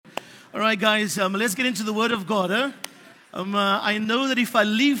All right, guys, let's get into the Word of God. I know that if I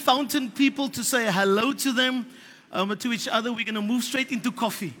leave Fountain people to say hello to them, to each other, we're going to move straight into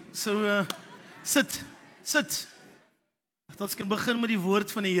coffee. So, sit. Ons kan begin met die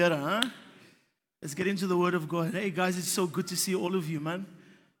woord van die Here, huh? Let's get into the Word of God. Hey, guys, it's so good to see all of you, man.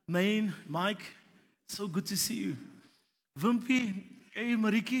 Maine, Mike, so good to see you. Wimpy, hey,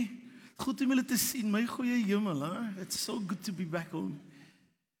 Mariki, goed om julle te sien, my goeie hemel, huh? It's so good to be back home.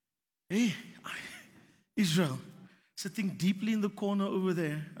 Hey, Israel, sitting deeply in the corner over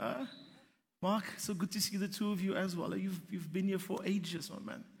there. Huh? Mark, so good to see the two of you as well. You've been here for ages, my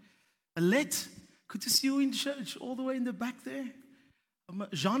man. Alette, good to see you in church, all the way in the back there.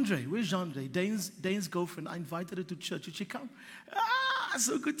 Jandre, where's Jandre? Dane's girlfriend. I invited her to church. Did she come?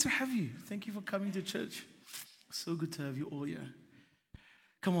 So good to have you. Thank you for coming to church. So good to have you all here.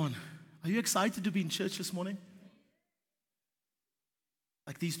 Come on. Are you excited to be in church this morning?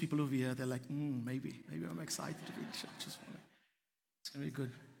 Like these people over here, they're like, maybe I'm excited to be in church this morning. It's going to be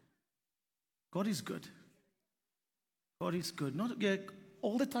good. God is good. God is good. Not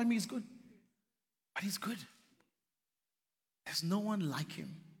all the time He's good, but He's good. There's no one like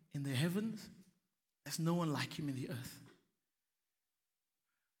Him in the heavens. There's no one like Him in the earth.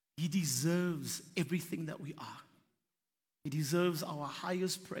 He deserves everything that we are. He deserves our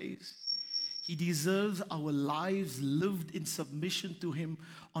highest praise. He deserves our lives lived in submission to Him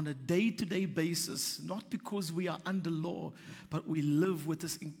on a day-to-day basis, not because we are under law, but we live with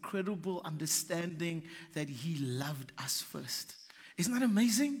this incredible understanding that He loved us first. Isn't that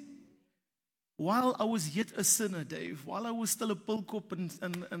amazing? While I was yet a sinner, Dave, while I was still a pilkop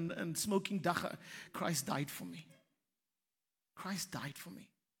and smoking dagga, Christ died for me. Christ died for me.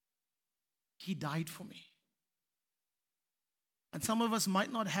 He died for me. And some of us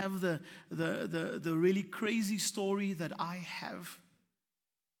might not have the really crazy story that I have.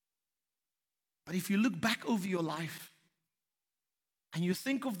 But if you look back over your life and you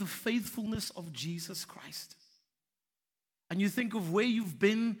think of the faithfulness of Jesus Christ, and you think of where you've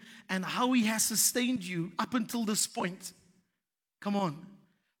been and how He has sustained you up until this point, come on.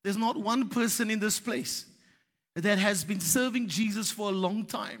 There's not one person in this place that has been serving Jesus for a long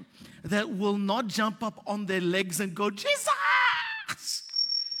time that will not jump up on their legs and go, Jesus!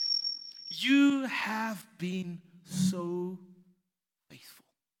 You have been so faithful.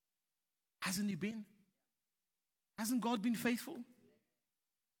 Hasn't He been? Hasn't God been faithful?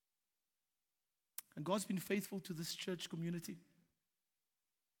 And God's been faithful to this church community.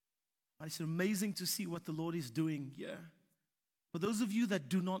 It's amazing to see what the Lord is doing here. For those of you that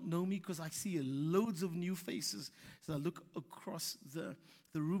do not know me, because I see loads of new faces, so I look across the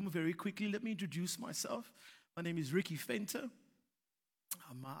room very quickly. Let me introduce myself. My name is Ricky Fenter.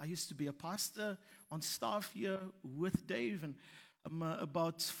 I used to be a pastor on staff here with Dave, and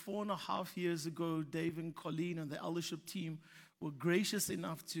about 4.5 years ago, Dave and Colleen and the eldership team were gracious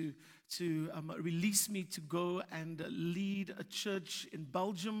enough to release me to go and lead a church in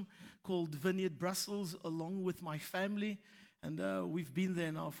Belgium called Vineyard Brussels along with my family. And we've been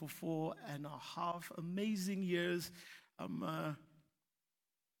there now for 4.5 amazing years.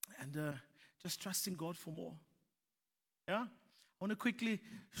 Just trusting God for more. Yeah? I want to quickly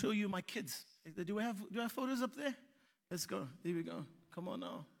show you my kids. Do I have photos up there? Let's go. There we go. Come on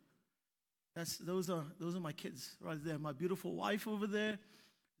now. Those are my kids right there. My beautiful wife over there.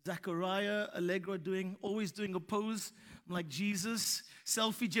 Zachariah, Allegra always doing a pose. I'm like Jesus.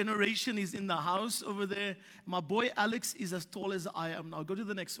 Selfie generation is in the house over there. My boy Alex is as tall as I am now. Go to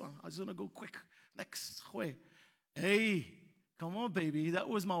the next one. I just want to go quick. Next. Hey, come on, baby. That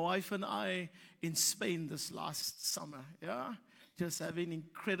was my wife and I in Spain this last summer. Yeah? Just having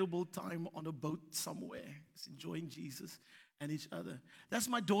incredible time on a boat somewhere. Just enjoying Jesus and each other. That's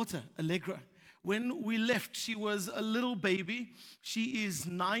my daughter, Allegra. When we left, she was a little baby. She is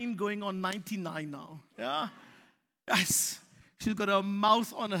 9 going on 99 now. Yeah? Yes. She's got a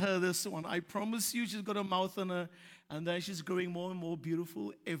mouth on her, this one. I promise you, she's got a mouth on her. And then she's growing more and more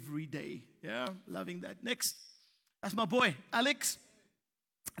beautiful every day. Yeah? Loving that. Next. That's my boy, Alex.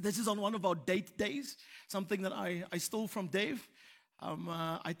 This is on one of our date days. Something that I stole from Dave.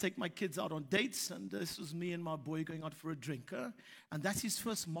 I take my kids out on dates, and this was me and my boy going out for a drink. And that's his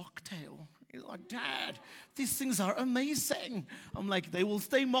first mocktail. He's like, Dad, these things are amazing. I'm like, they will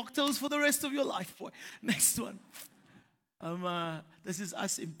stay mocktails for the rest of your life, boy. Next one. This is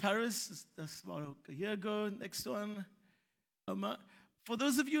us in Paris. That's about a year ago. Next one. For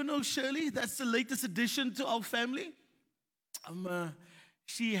those of you who know Shirley, that's the latest addition to our family.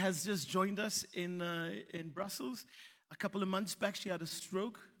 She has just joined us in Brussels. A couple of months back, she had a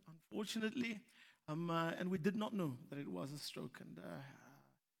stroke, unfortunately, and we did not know that it was a stroke. And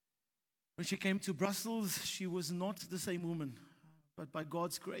When she came to Brussels, she was not the same woman, but by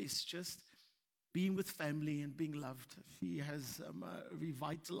God's grace, just being with family and being loved, she has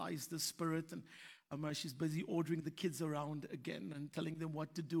revitalized the spirit, and she's busy ordering the kids around again and telling them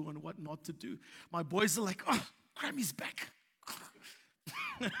what to do and what not to do. My boys are like, oh, Grammy's back.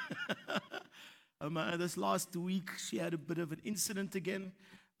 This last week, she had a bit of an incident again,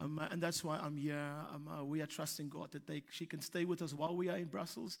 and that's why I'm here. We are trusting God that she can stay with us while we are in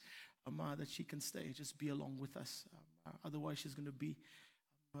Brussels, that she can stay, just be along with us. Otherwise, she's going to be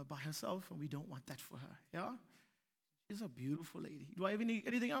by herself, and we don't want that for her. Yeah? She's a beautiful lady. Do I have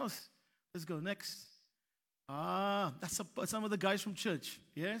anything else? Let's go next. That's some of the guys from church.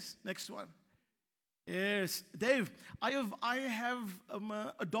 Yes? Next one. Yes. Dave, I have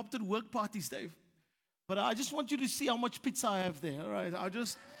adopted work parties, Dave. But I just want you to see how much pizza I have there. All right. I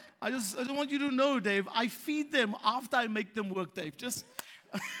just want you to know, Dave, I feed them after I make them work, Dave. Just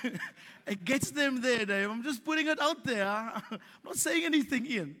it gets them there, Dave. I'm just putting it out there. I'm not saying anything,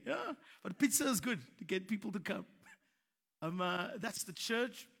 Ian. Yeah. But pizza is good to get people to come. That's the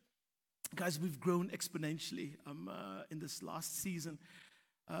church. Guys, we've grown exponentially in this last season.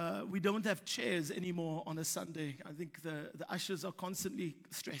 We don't have chairs anymore on a Sunday. I think the ushers are constantly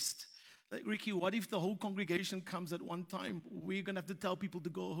stressed. Like, Ricky, what if the whole congregation comes at one time? We're going to have to tell people to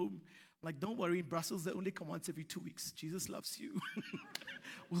go home. Like, don't worry, in Brussels, they only come once every 2 weeks. Jesus loves you.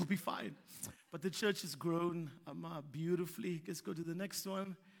 We'll be fine. But the church has grown beautifully. Let's go to the next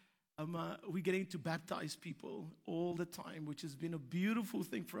one. We're getting to baptize people all the time, which has been a beautiful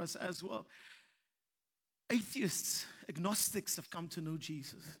thing for us as well. Atheists, agnostics have come to know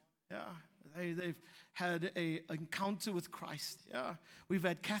Jesus. Yeah, they've had an encounter with Christ. Yeah, we've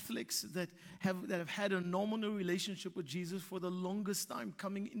had Catholics that have had a nominal relationship with Jesus for the longest time,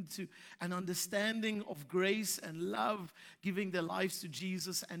 coming into an understanding of grace and love, giving their lives to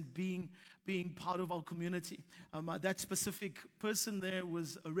Jesus and being part of our community. That specific person there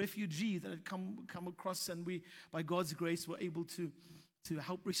was a refugee that had come across, and we, by God's grace, were able to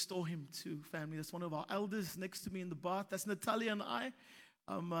help restore him to family. That's one of our elders next to me in the bath. That's Natalia and I.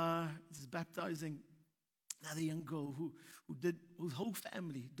 This is baptizing another young girl whose whole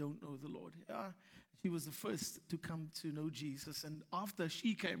family don't know the Lord. Yeah, she was the first to come to know Jesus, and after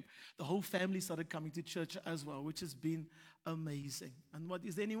she came, the whole family started coming to church as well, which has been amazing. And what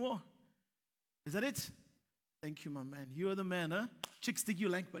is there any more? Is that it? Thank you, my man. You are the man, huh? Chicks dig you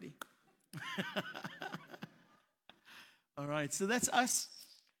like, buddy. All right, so that's us.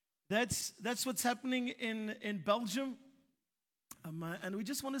 That's what's happening in Belgium. And we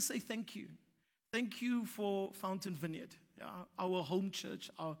just want to say thank you. Thank you for Fountain Vineyard, our home church,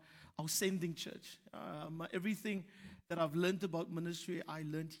 our sending church. Everything that I've learned about ministry, I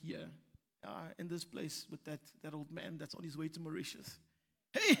learned here in this place with that old man that's on his way to Mauritius.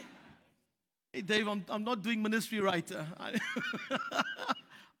 Hey, Dave, I'm not doing ministry right.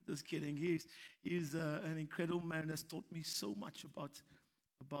 Just kidding. He's an incredible man that's taught me so much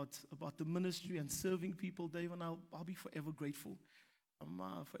about the ministry and serving people, Dave, and I'll be forever grateful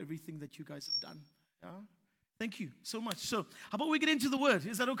for everything that you guys have done. Yeah? Thank you so much. So, how about we get into the word?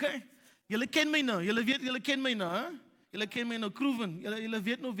 Is that okay? Julle ken my nou. Julle ken my nou, hè? Julle ken my nou, Kroeven. Julle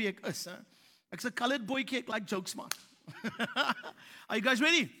weet nou wie ek is, hè? Ek's 'n colored boykie, ek like jokes, man. Are you guys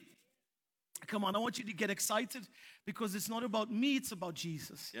ready? Come on, I want you to get excited because it's not about me, it's about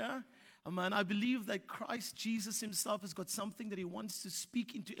Jesus, yeah? And I believe that Christ Jesus himself has got something that he wants to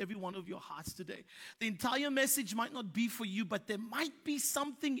speak into every one of your hearts today. The entire message might not be for you, but there might be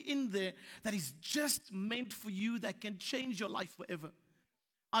something in there that is just meant for you that can change your life forever.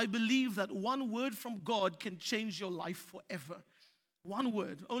 I believe that one word from God can change your life forever. One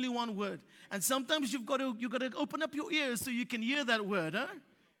word, only one word. And sometimes you've got to open up your ears so you can hear that word, huh?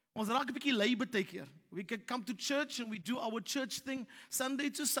 Ons raak 'n bietjie lui baie keer. We can come to church and we do our church thing Sunday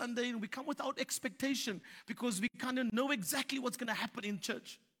to Sunday, and we come without expectation because we kind of know exactly what's going to happen in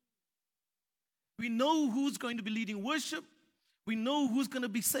church. We know who's going to be leading worship. We know who's going to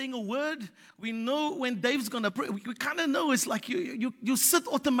be saying a word. We know when Dave's going to pray. We kind of know. It's like you sit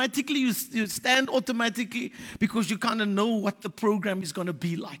automatically, you stand automatically because you kind of know what the program is going to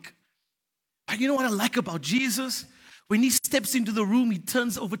be like. And you know what I like about Jesus? When he steps into the room, he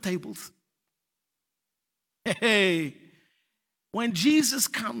turns over tables. Hey, when Jesus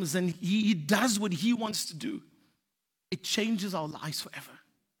comes and he does what he wants to do, it changes our lives forever.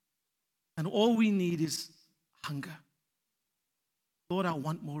 And all we need is hunger. Lord, I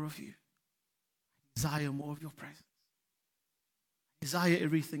want more of you. I desire more of your presence. I desire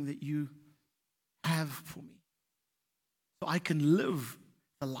everything that you have for me, so I can live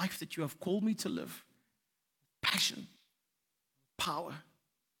the life that you have called me to live. Passion. Power.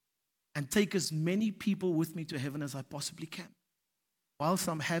 and take as many people with me to heaven as I possibly can, whilst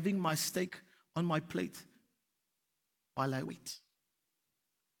I'm having my steak on my plate while I wait.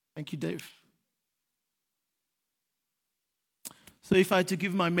 Thank you, Dave. So if I had to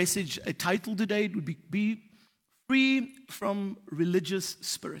give my message a title today, it would be Free from Religious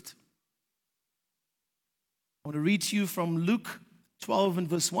Spirit. I want to read to you from Luke 12 and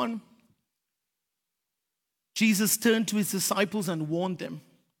verse 1. Jesus turned to his disciples and warned them,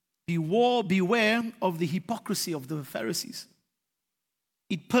 beware of the hypocrisy of the Pharisees.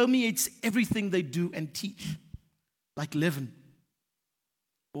 It permeates everything they do and teach, like leaven,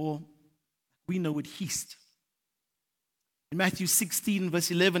 or we know it, yeast. In Matthew 16,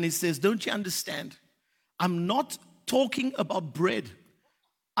 verse 11, it says, don't you understand? I'm not talking about bread.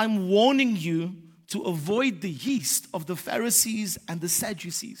 I'm warning you to avoid the yeast of the Pharisees and the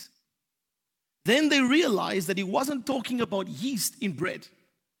Sadducees. Then they realized that he wasn't talking about yeast in bread,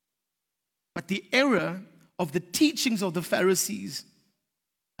 but the error of the teachings of the Pharisees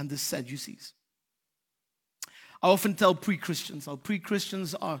and the Sadducees. I often tell pre-Christians, our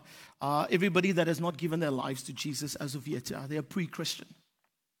pre-Christians are everybody that has not given their lives to Jesus as of yet. They are pre-Christian.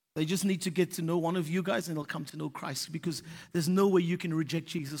 They just need to get to know one of you guys and they'll come to know Christ, because there's no way you can reject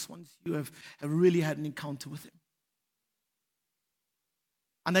Jesus once you have really had an encounter with him.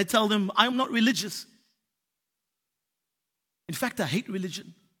 And I tell them, I'm not religious. In fact, I hate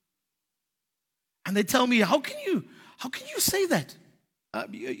religion. And they tell me, how can you say that?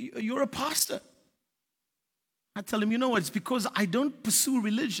 You're a pastor. I tell them, you know what? It's because I don't pursue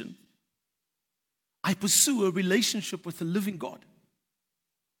religion. I pursue a relationship with the living God.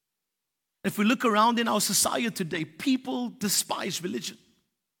 If we look around in our society today, people despise religion.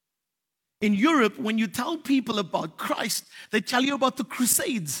 In Europe, when you tell people about Christ, they tell you about the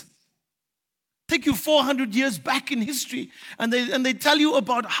Crusades. Take you 400 years back in history, and they tell you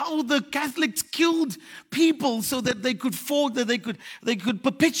about how the Catholics killed people so that they could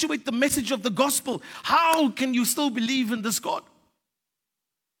perpetuate the message of the gospel. How can you still believe in this God?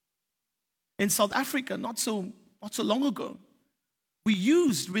 In South Africa, not so long ago, we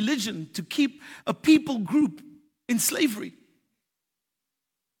used religion to keep a people group in slavery.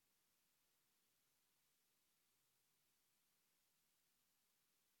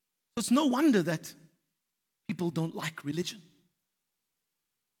 It's no wonder that people don't like religion.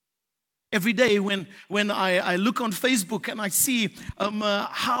 Every day when I look on Facebook and I see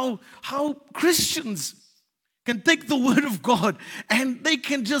how Christians can take the word of God and they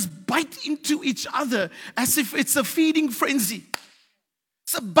can just bite into each other as if it's a feeding frenzy.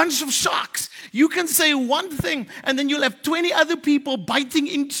 It's a bunch of sharks. You can say one thing and then you'll have 20 other people biting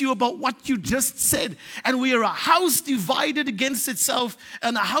into you about what you just said. And we are a house divided against itself,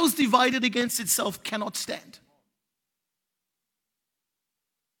 and a house divided against itself cannot stand.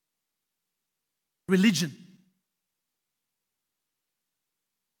 Religion.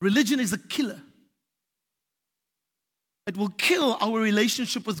 Religion is a killer. It will kill our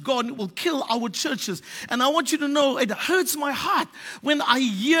relationship with God, and it will kill our churches. And I want you to know, it hurts my heart when I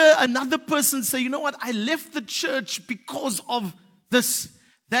hear another person say, you know what, I left the church because of this,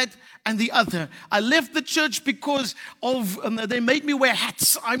 that, and the other. I left the church because of, they made me wear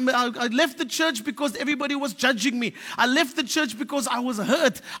hats. I left the church because everybody was judging me. I left the church because I was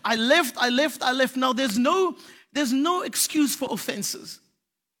hurt. I left. Now, there's no excuse for offenses.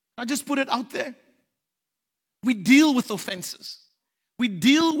 I just put it out there. We deal with offenses. We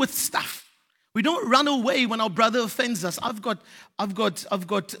deal with stuff. We don't run away when our brother offends us. I've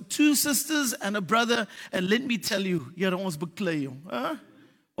got two sisters and a brother, and let me tell you, jy ons beklei hom.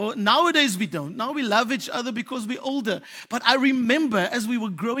 Or nowadays we don't. Now we love each other because we're older. But I remember as we were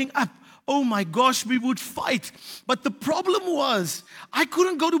growing up, oh my gosh, we would fight. But the problem was, I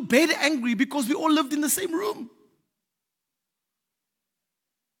couldn't go to bed angry because we all lived in the same room.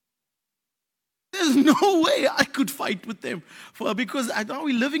 There's no way I could fight with them because I know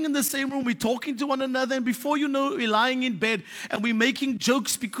we're living in the same room, we're talking to one another, and before you know it, we're lying in bed and we're making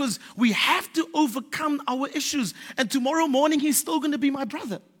jokes because we have to overcome our issues. And tomorrow morning, he's still going to be my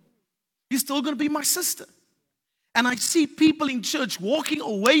brother. He's still going to be my sister. And I see people in church walking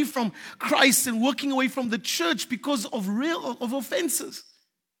away from Christ and walking away from the church because of offenses,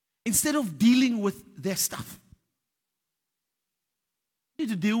 instead of dealing with their stuff. You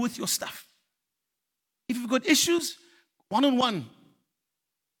need to deal with your stuff. If you've got issues, one-on-one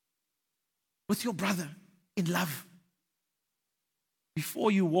with your brother in love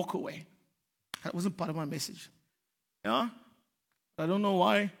before you walk away. That wasn't part of my message. Yeah? I don't know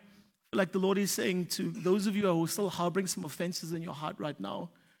why. I feel like the Lord is saying to those of you who are still harboring some offenses in your heart right now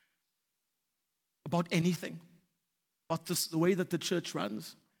about anything, about the way that the church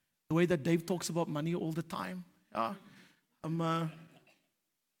runs, The way that Dave talks about money all the time. Yeah.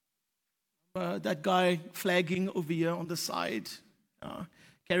 That guy flagging over here on the side.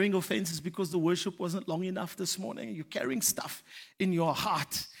 Carrying offenses because the worship wasn't long enough this morning. You're carrying stuff in your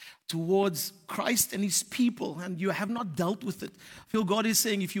heart towards Christ and his people, and you have not dealt with it. I feel God is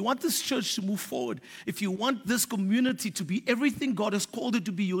saying, if you want this church to move forward, if you want this community to be everything God has called it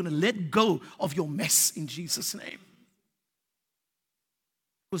to be, you're going to let go of your mess in Jesus' name.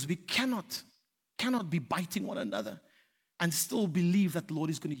 Because we cannot be biting one another and still believe that the Lord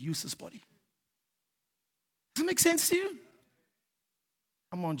is going to use this body. Does it make sense to you?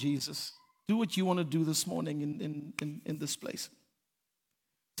 Come on, Jesus. Do what you want to do this morning in this place.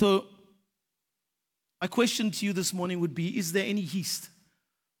 So, my question to you this morning would be, is there any yeast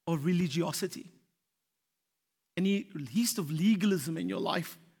of religiosity? Any yeast of legalism in your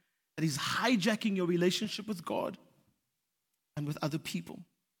life that is hijacking your relationship with God and with other people?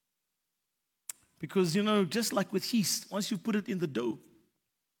 Because, just like with yeast, once you put it in the dough,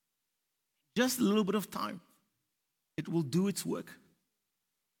 just a little bit of time, it will do its work.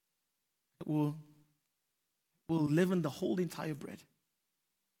 It will leaven the whole entire bread.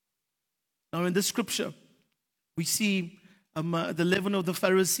 Now, in this scripture, we see the leaven of the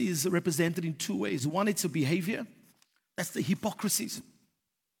Pharisees represented in two ways. One, it's a behavior. That's the hypocrisies.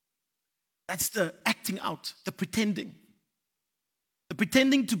 That's the acting out, the pretending. The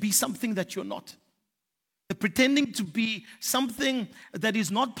pretending to be something that you're not. The pretending to be something that is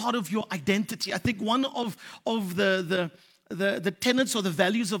not part of your identity. I think one of the tenets or the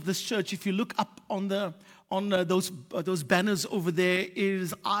values of this church, if you look up on those banners over there,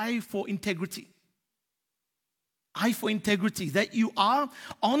 is I for integrity. I for integrity, that you are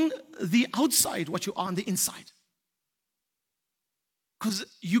on the outside what you are on the inside. Because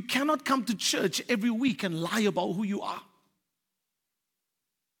you cannot come to church every week and lie about who you are.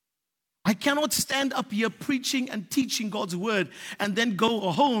 I cannot stand up here preaching and teaching God's word and then go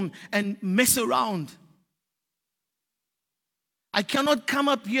home and mess around. I cannot come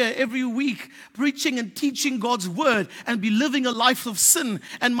up here every week preaching and teaching God's word and be living a life of sin.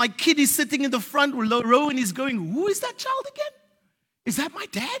 And my kid is sitting in the front row and he's going, who is that child again? Is that my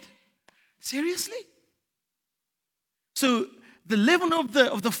dad? Seriously? So the leaven of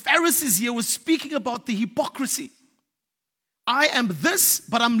the Pharisees here was speaking about the hypocrisy. I am this,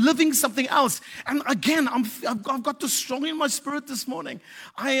 but I'm living something else. And again, I've got this strong in my spirit this morning.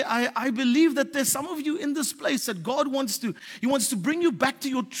 I believe that there's some of you in this place that God wants to bring you back to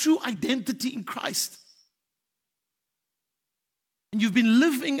your true identity in Christ. And you've been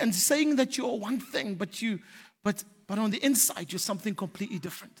living and saying that you're one thing, but on the inside, you're something completely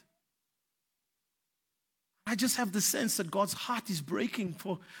different. I just have the sense that God's heart is breaking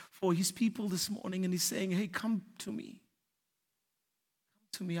for his people this morning, and he's saying, hey, come to me.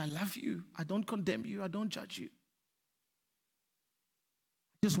 To me, I love you. I don't condemn you. I don't judge you.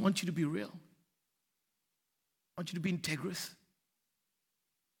 I just want you to be real. I want you to be integrous.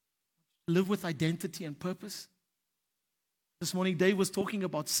 Live with identity and purpose. This morning, Dave was talking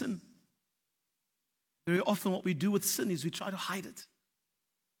about sin. Very often what we do with sin is we try to hide it.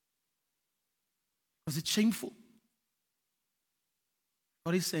 Because it's shameful.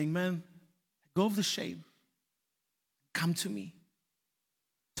 God is saying, man, go of the shame. Come to me.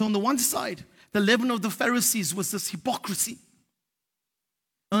 So on the one side, the leaven of the Pharisees was this hypocrisy.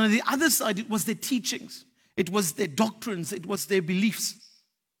 And on the other side, it was their teachings. It was their doctrines. It was their beliefs.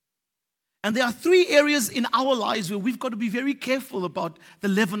 And there are three areas in our lives where we've got to be very careful about the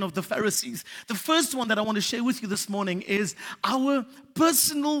leaven of the Pharisees. The first one that I want to share with you this morning is our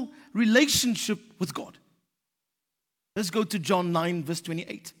personal relationship with God. Let's go to John 9, verse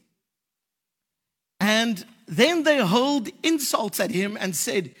 28. And then they hurled insults at him and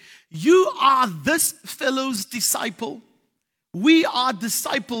said, you are this fellow's disciple. We are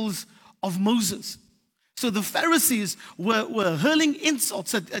disciples of Moses. So the Pharisees were hurling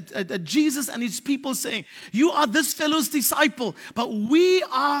insults at Jesus and his people, saying, you are this fellow's disciple, but we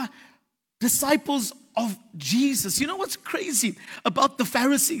are disciples of Jesus. You know what's crazy about the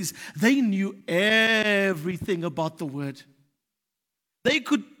Pharisees? They knew everything about the word. They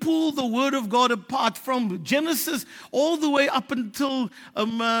could pull the word of God apart from Genesis all the way up until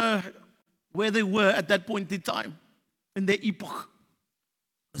where they were at that point in time, in their epoch.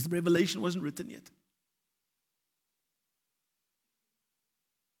 Because the Revelation wasn't written yet.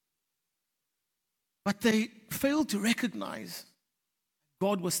 But they failed to recognize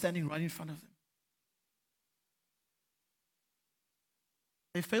God was standing right in front of them.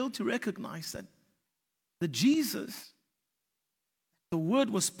 They failed to recognize that the Jesus the word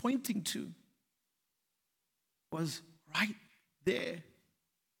was pointing to was right there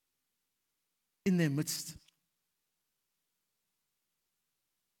in their midst.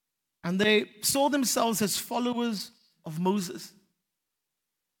 And they saw themselves as followers of Moses.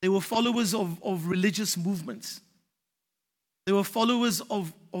 They were followers of religious movements. They were followers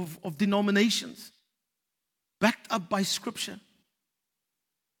of denominations, backed up by Scripture.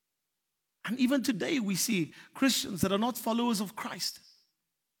 And even today we see Christians that are not followers of Christ,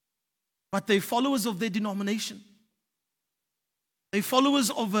 but they're followers of their denomination. They're followers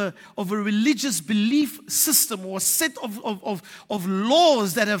of a religious belief system or a set of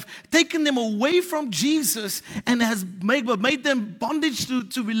laws that have taken them away from Jesus and has made them bondage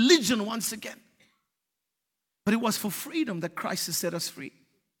to religion once again. But it was for freedom that Christ has set us free.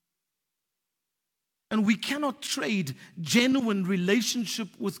 And we cannot trade genuine relationship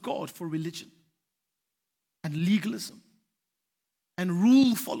with God for religion and legalism and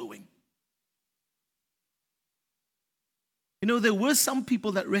rule following. You know, there were some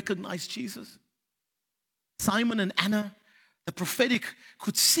people that recognized Jesus. Simon and Anna, the prophetic,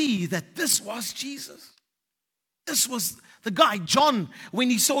 could see that this was Jesus. This was the guy. John,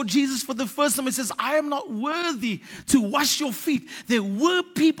 when he saw Jesus for the first time, he says, I am not worthy to wash your feet. There were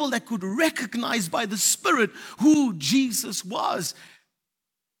people that could recognize by the Spirit who Jesus was.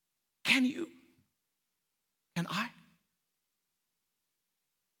 Can you? Can I?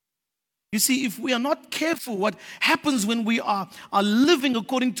 You see, if we are not careful, what happens when we are living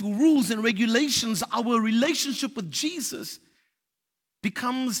according to rules and regulations, our relationship with Jesus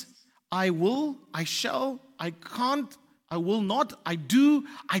becomes I will, I shall, I can't, I will not, I do,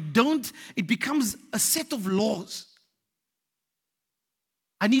 I don't. It becomes a set of laws.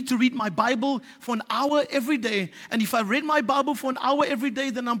 I need to read my Bible for an hour every day. And if I read my Bible for an hour every day,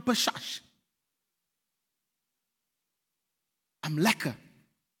 then I'm pashash. I'm lekker.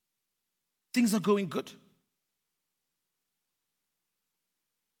 Things are going good.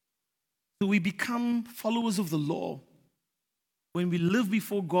 So we become followers of the law when we live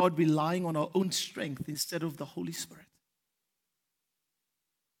before God relying on our own strength instead of the Holy Spirit.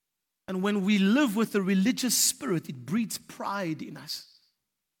 And when we live with a religious spirit, it breeds pride in us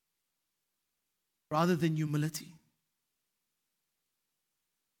rather than humility.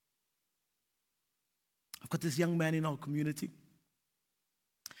 I've got this young man in our community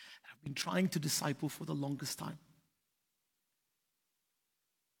been trying to disciple for the longest time.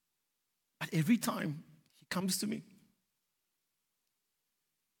 But every time he comes to me,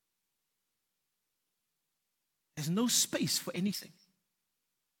 there's no space for anything.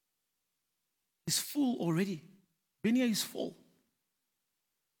 He's full already. Benia is full.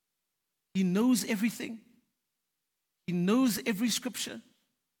 He knows everything. He knows every scripture.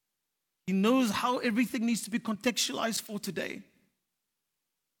 He knows how everything needs to be contextualized for today.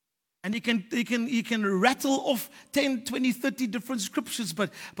 And he can rattle off 10, 20, 30 different scriptures,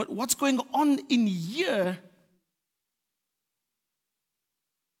 but what's going on in here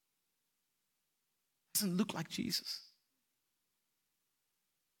doesn't look like Jesus.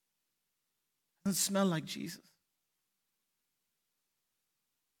 Doesn't smell like Jesus.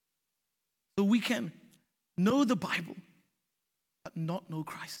 So we can know the Bible, but not know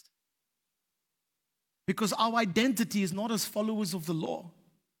Christ. Because our identity is not as followers of the law.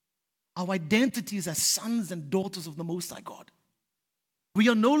 Our identity is as sons and daughters of the Most High God. We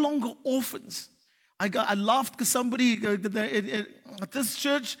are no longer orphans. I laughed because somebody at this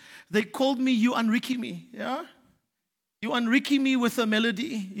church, they called me, you unricky me. Yeah? You unricky me with a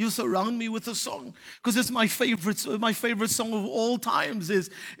melody. You surround me with a song. Because it's my favorite song of all times is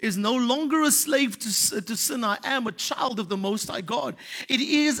no longer a slave to sin. I am a child of the Most High God. It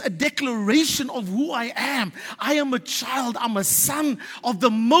is a declaration of who I am. I am a child. I'm a son of the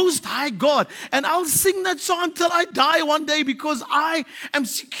Most High God. And I'll sing that song until I die one day because I am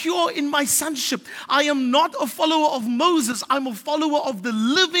secure in my sonship. I am not a follower of Moses. I'm a follower of the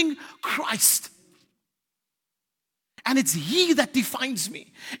living Christ. And it's He that defines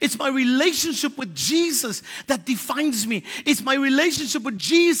me. It's my relationship with Jesus that defines me. It's my relationship with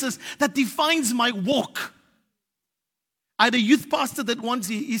Jesus that defines my walk. I had a youth pastor that once,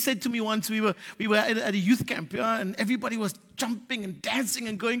 he said to me once, we were at a youth camp, yeah, and everybody was jumping and dancing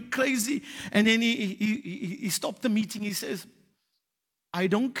and going crazy. And then he stopped the meeting. He says, I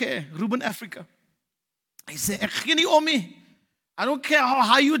don't care, Ruben Africa. He said, I don't care how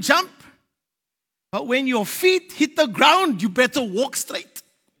high you jump. But when your feet hit the ground, you better walk straight.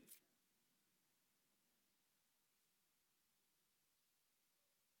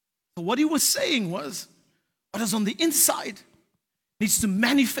 So what he was saying was, what is on the inside needs to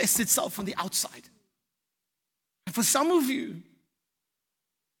manifest itself on the outside. And for some of you,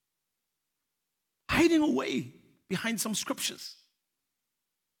 hiding away behind some scriptures,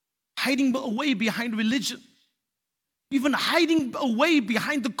 hiding away behind religion, even hiding away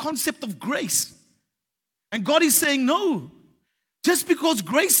behind the concept of grace. And God is saying, no, just because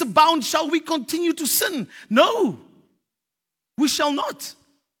grace abounds, shall we continue to sin? No, we shall not.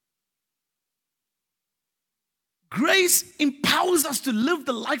 Grace empowers us to live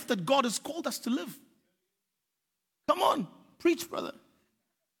the life that God has called us to live. Come on, preach, brother.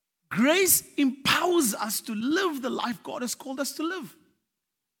 Grace empowers us to live the life God has called us to live.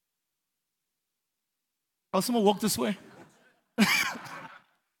 I'll someone walk this way.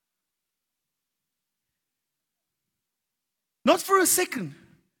 Not for a second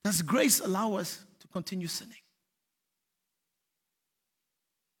does grace allow us to continue sinning.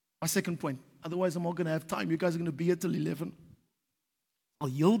 My second point. Otherwise, I'm not going to have time. You guys are going to be here till 11. Al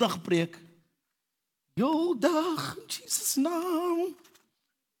heel dag preek. Heel dag in Jesus' name.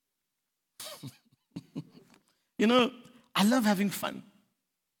 You know, I love having fun.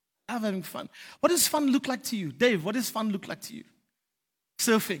 I love having fun. What does fun look like to you? Dave, what does fun look like to you?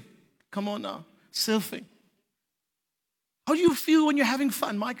 Surfing. Come on now. Surfing. How do you feel when you're having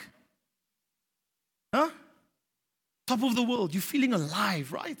fun, Mike? Huh? Top of the world. You're feeling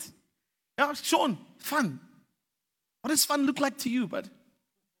alive, right? Yeah, Sean, fun. What does fun look like to you, bud?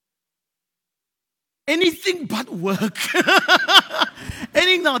 Anything but work.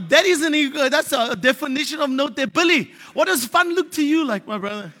 Anything now, that isn't even, that's a definition of note there. Billy, what does fun look to you like, my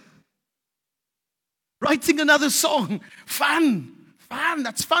brother? Writing another song. Fun. Fun,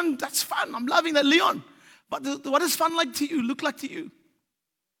 that's fun. That's fun. I'm loving that. Leon, what does fun look like to you?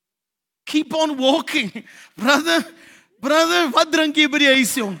 Keep on walking. Brother, wat drink jy by die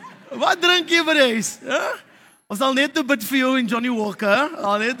huis, jong? Wat drink jy by die huis? Huh? Ons sal net 'n bid vir jou en Johnny Walker, hè?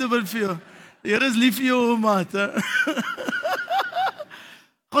 Al net 'n bid vir jou. Die Here is lief vir jou, maat.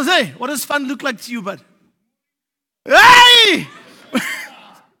 Jose, what does fun look like to you, bud? Hey!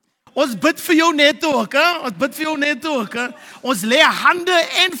 Ons bid vir jou net ook, hè? Ons bid vir jou net ook, hè? Ons lê hande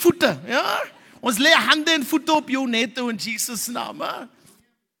en voete, ja? Ons lê hande en voete op jou net in Jesus naam, hè?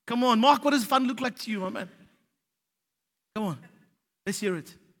 Come on, Mark, what does fun look like to you, my man? Come on, let's hear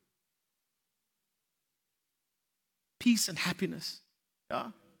it. Peace and happiness.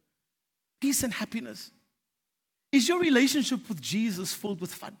 Yeah? Peace and happiness. Is your relationship with Jesus filled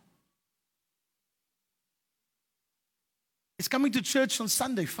with fun? Is coming to church on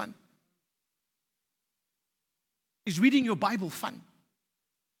Sunday fun? Is reading your Bible fun?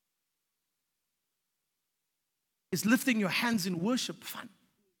 Is lifting your hands in worship fun?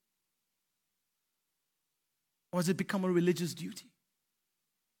 Or has it become a religious duty?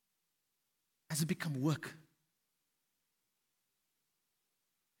 Has it become work?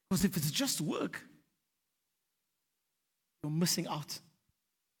 Because if it's just work, you're missing out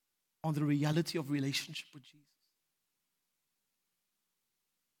on the reality of relationship with Jesus.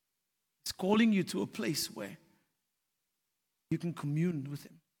 It's calling you to a place where you can commune with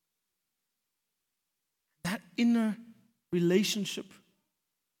Him. That inner relationship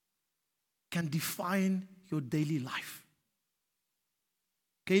can define your daily life.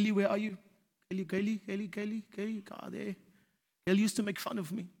 Kaylee, where are you? Kaylee, God, there. Kaylee used to make fun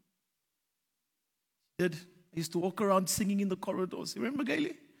of me. I used to walk around singing in the corridors. You remember,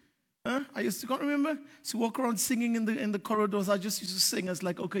 Gailey? Huh? Can't remember? To walk around singing in the corridors. I just used to sing. It's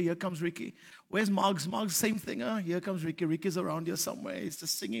like, okay, here comes Ricky. Where's Margs? Margs, same thing. Huh? Here comes Ricky. Ricky's around here somewhere. He's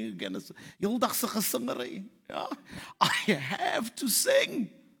just singing again. Yeah? I have to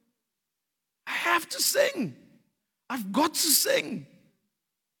sing. I have to sing. I've got to sing.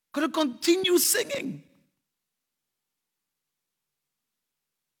 Got to continue singing.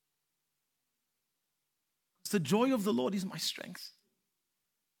 The joy of the Lord is my strength.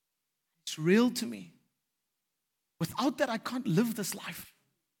 It's real to me. Without that, I can't live this life.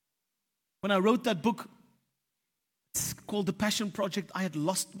 When I wrote that book, it's called The Passion Project, I had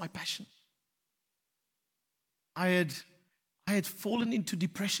lost my passion. I had fallen into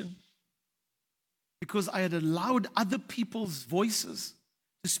depression because I had allowed other people's voices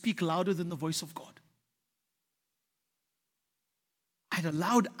to speak louder than the voice of God. I had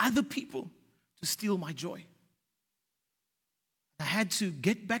allowed other people to steal my joy. I had to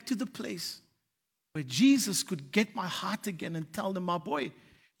get back to the place where Jesus could get my heart again and tell them, my boy,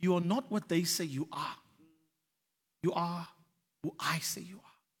 you are not what they say you are. You are who I say you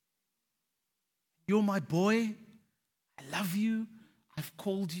are. You're my boy. I love you. I've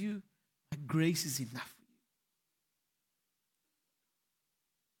called you. My grace is enough for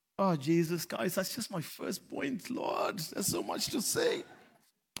you. Oh, Jesus, guys, that's just my first point, Lord. There's so much to say.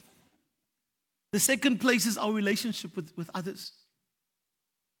 The second place is our relationship with others.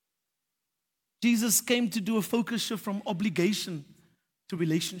 Jesus came to do a focus shift from obligation to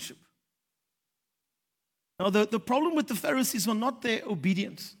relationship. Now, the problem with the Pharisees was not their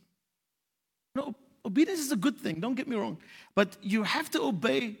obedience. No, obedience is a good thing, don't get me wrong. But you have to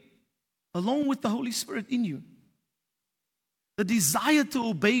obey along with the Holy Spirit in you. The desire to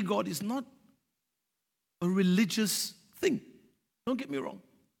obey God is not a religious thing. Don't get me wrong.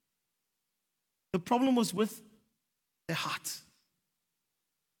 The problem was with their hearts.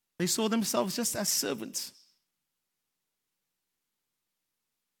 They saw themselves just as servants.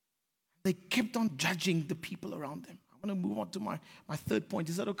 They kept on judging the people around them. I'm going to move on to my third point.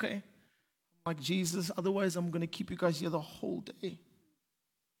 Is that okay? Like Jesus, otherwise I'm going to keep you guys here the whole day.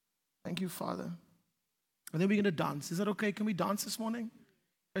 Thank you, Father. And then we're going to dance. Is that okay? Can we dance this morning?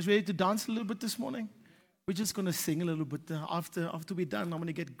 You guys ready to dance a little bit this morning? We're just going to sing a little bit. After we're done, I'm going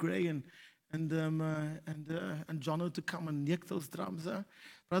to get Gray and Jono to come and nick those drums.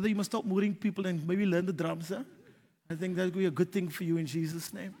 Brother, you must stop moving people and maybe learn the drums. I think that would be a good thing for you in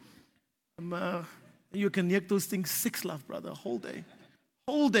Jesus' name. You can nick those things 6 love, brother, whole day.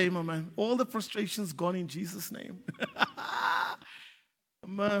 Whole day, my man. All the frustration's gone in Jesus' name.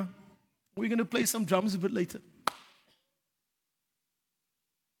 We're going to play some drums a bit later.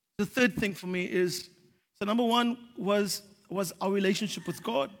 The third thing for me is, so number 1 was our relationship with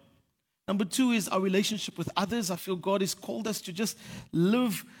God. Number 2 is our relationship with others. I feel God has called us to just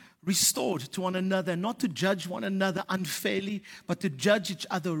live restored to one another, not to judge one another unfairly, but to judge each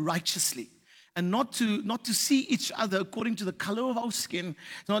other righteously. And not to see each other according to the color of our skin,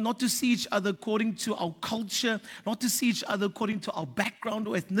 not to see each other according to our culture, not to see each other according to our background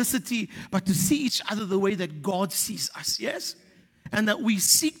or ethnicity, but to see each other the way that God sees us, yes? And that we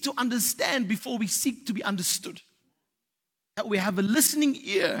seek to understand before we seek to be understood. That we have a listening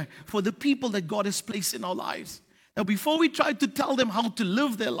ear for the people that God has placed in our lives. That before we try to tell them how to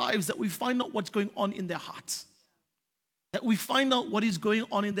live their lives, that we find out what's going on in their hearts. That we find out what is going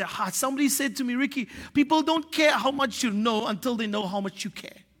on in their hearts. Somebody said to me, Ricky, people don't care how much you know until they know how much you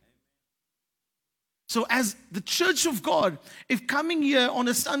care. So as the church of God, if coming here on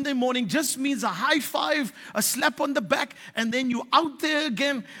a Sunday morning just means a high five, a slap on the back, and then you're out there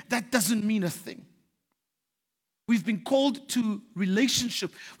again, that doesn't mean a thing. We've been called to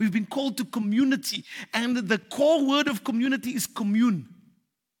relationship. We've been called to community. And the core word of community is commune.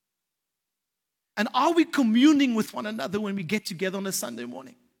 And are we communing with one another when we get together on a Sunday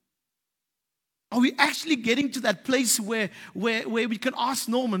morning? Are we actually getting to that place where we can ask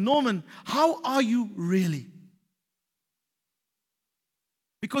Norman, how are you really?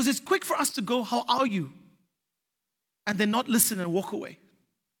 Because it's quick for us to go, how are you? And then not listen and walk away.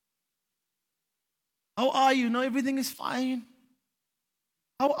 How are you? No, everything is fine.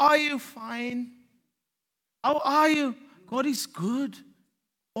 How are you? Fine. How are you? God is good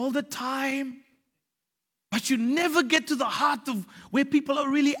all the time. But you never get to the heart of where people are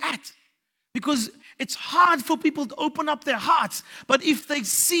really at. Because it's hard for people to open up their hearts. But if they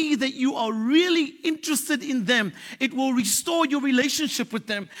see that you are really interested in them, it will restore your relationship with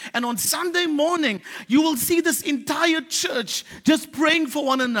them. And on Sunday morning, you will see this entire church just praying for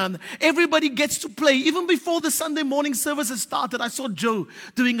one another. Everybody gets to play. Even before the Sunday morning service has started, I saw Joe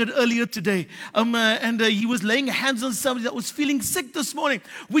doing it earlier today. He was laying hands on somebody that was feeling sick this morning,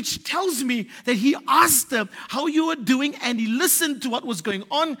 which tells me that he asked them how you were doing, and he listened to what was going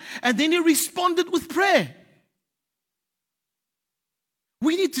on, and then he responded with prayer.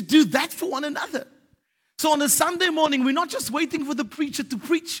 We need to do that for one another. So on a Sunday morning, we're not just waiting for the preacher to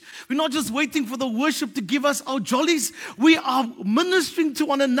preach. We're not just waiting for the worship to give us our jollies. We are ministering to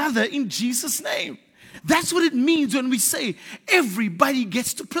one another in Jesus' name. That's what it means when we say everybody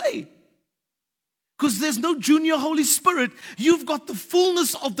gets to play. Because there's no junior Holy Spirit. You've got the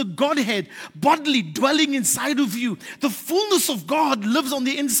fullness of the Godhead bodily dwelling inside of you. The fullness of God lives on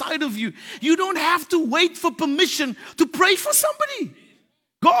the inside of you. You don't have to wait for permission to pray for somebody.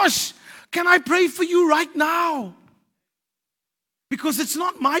 Gosh, can I pray for you right now? Because it's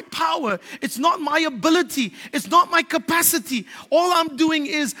not my power. It's not my ability. It's not my capacity. All I'm doing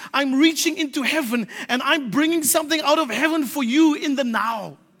is I'm reaching into heaven and I'm bringing something out of heaven for you in the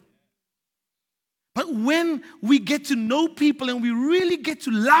now. But when we get to know people and we really get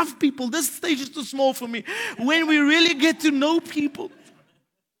to love people, this stage is too small for me. When we really get to know people,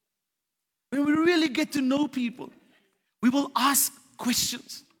 we will ask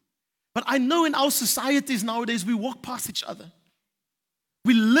questions. But I know in our societies nowadays, we walk past each other.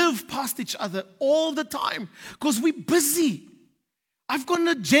 We live past each other all the time because we're busy. I've got an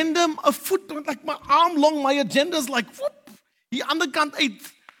agenda, a foot, like my arm long, my agenda's like, whoop, the underkant 8.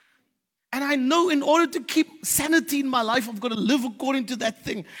 And I know in order to keep sanity in my life, I've got to live according to that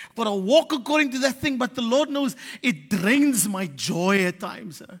thing. I've got to walk according to that thing. But the Lord knows it drains my joy at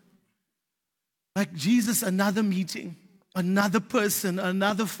times. Like Jesus, another meeting, another person,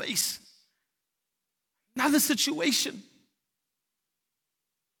 another face, another situation.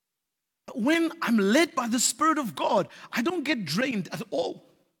 When I'm led by the Spirit of God, I don't get drained at all.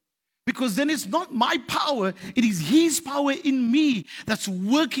 Because then it's not my power, it is His power in me that's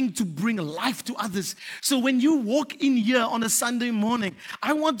working to bring life to others. So when you walk in here on a Sunday morning,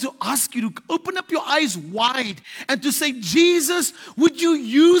 I want to ask you to open up your eyes wide and to say, Jesus, would you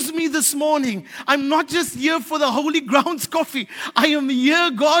use me this morning? I'm not just here for the Holy Grounds coffee. I am here,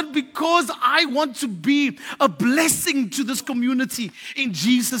 God, because I want to be a blessing to this community in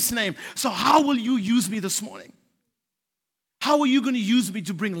Jesus' name. So how will you use me this morning? How are you going to use me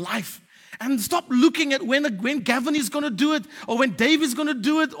to bring life? And stop looking at when Gavin is going to do it, or when Dave is going to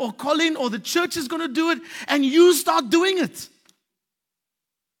do it, or Colin, or the church is going to do it, and you start doing it.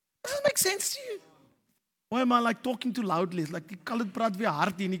 Does it make sense to you? Why am I like talking too loudly? Like die colored praat weer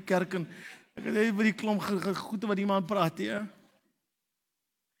hard in die kerk en ek het net vir die klomp goeie wat iemand praat, ja.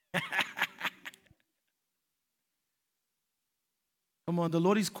 Come on, the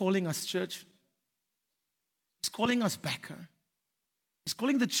Lord is calling us, church. He's calling us back. Huh? He's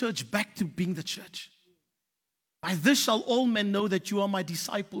calling the church back to being the church. By this shall all men know that you are my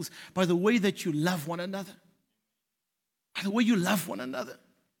disciples, by the way that you love one another. By the way you love one another.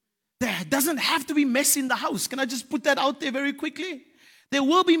 There doesn't have to be mess in the house. Can I just put that out there very quickly? There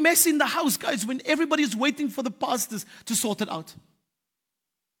will be mess in the house, guys, when everybody is waiting for the pastors to sort it out.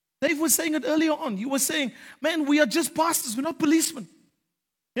 Dave was saying it earlier on. He was saying, man, we are just pastors. We're not policemen.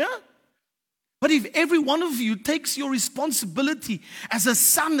 Yeah? But if every one of you takes your responsibility as a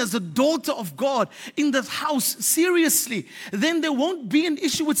son, as a daughter of God in the house seriously, then there won't be an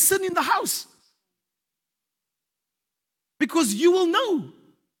issue with sin in the house. Because you will know.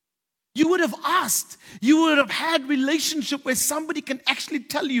 You would have asked. You would have had relationship where somebody can actually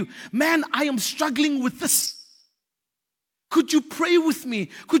tell you, man, I am struggling with this. Could you pray with me?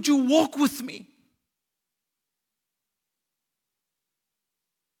 Could you walk with me?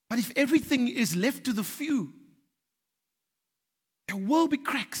 But if everything is left to the few, there will be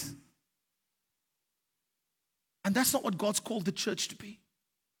cracks. And that's not what God's called the church to be.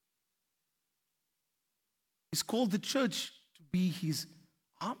 He's called the church to be His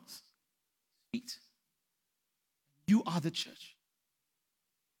arms, feet. You are the church.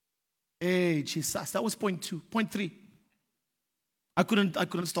 Hey, Jesus. That was point 2. Point 3. I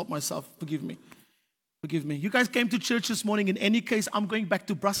couldn't stop myself. Forgive me. Forgive me. You guys came to church this morning. In any case, I'm going back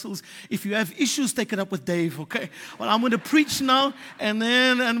to Brussels. If you have issues, take it up with Dave, okay? Well, I'm going to preach now, and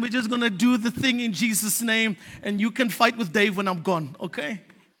we're just going to do the thing in Jesus' name, and you can fight with Dave when I'm gone, okay?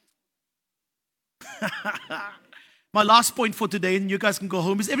 My last point for today, and you guys can go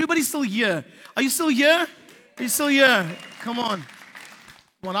home, is everybody still here? Are you still here? Are you still here? Come on.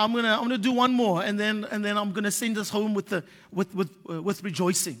 Well, I'm gonna do one more, and then I'm gonna send us home with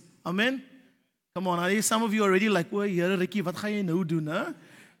rejoicing. Amen. Come on, I hear some of you already like, "Oh, Here, Ricky, wat gaan jy nou doen, hè?"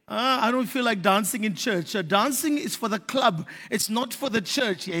 I don't feel like dancing in church. Dancing is for the club. It's not for the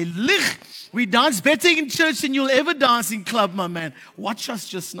church. Jy lig. We dance better in church than you'll ever dance in club, my man. Watch us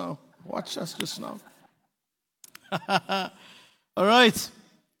just now. Watch us just now. All right.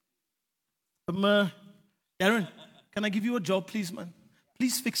 Darren, can I give you a job, please, man?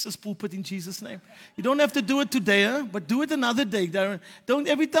 Please fix this pulpit in Jesus' name. You don't have to do it today, but do it another day, Darren. Don't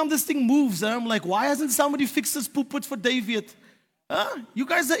every time this thing moves, I'm like, why hasn't somebody fixed this pulpit for Dave yet? You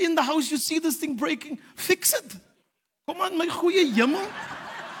guys are in the house, you see this thing breaking. Fix it. Come on, my goeie jimmel.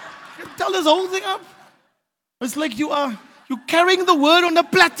 Tell this whole thing up. It's like you're carrying the word on a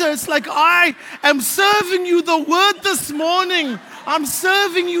platter. It's like I am serving you the word this morning. I'm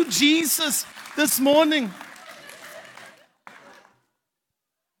serving you Jesus this morning.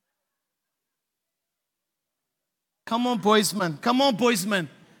 Come on, boys, man. Come on, boys, man.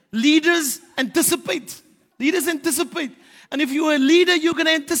 Leaders anticipate. Leaders anticipate. And if you're a leader, you're going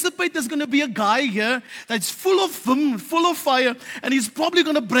to anticipate there's going to be a guy here that's full of vim, full of fire, and he's probably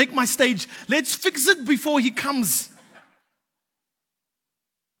going to break my stage. Let's fix it before he comes.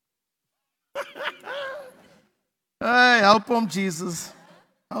 Hey, help him, Jesus.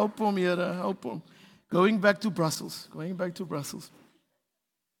 Help him, Here. Help him. Going back to Brussels. Going back to Brussels.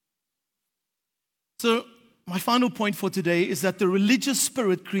 So, my final point for today is that the religious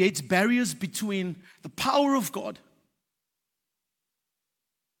spirit creates barriers between the power of God,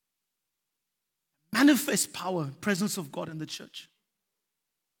 manifest power, presence of God in the church.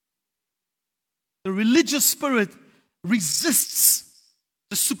 The religious spirit resists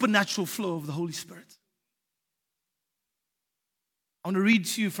the supernatural flow of the Holy Spirit. I want to read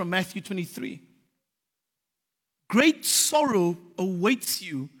to you from Matthew 23. Great sorrow awaits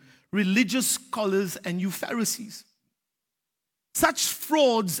you, religious scholars and you Pharisees. Such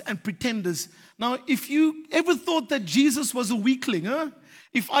frauds and pretenders. Now, if you ever thought that Jesus was a weakling,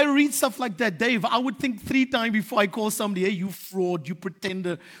 if I read stuff like that, Dave, I would think 3 times before I call somebody, hey, you fraud, you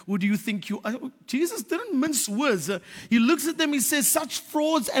pretender, who do you think you are? Jesus didn't mince words. He looks at them, he says, such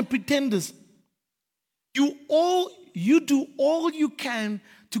frauds and pretenders. You do all you can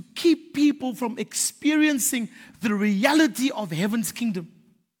to keep people from experiencing the reality of heaven's kingdom.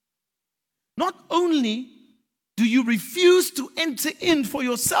 Not only do you refuse to enter in for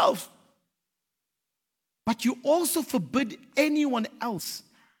yourself, but you also forbid anyone else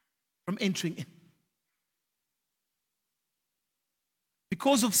from entering in.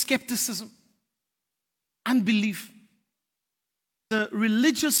 Because of skepticism, unbelief, the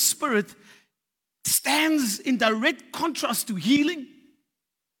religious spirit stands in direct contrast to healing,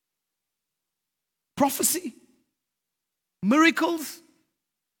 prophecy, miracles,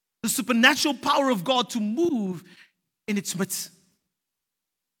 the supernatural power of God to move in its midst.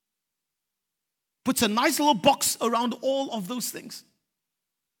 Puts a nice little box around all of those things.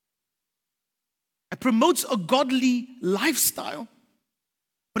 It promotes a godly lifestyle,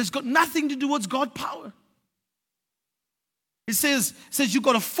 but it's got nothing to do with God's power. It says you've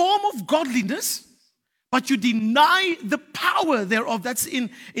got a form of godliness, but you deny the power thereof. That's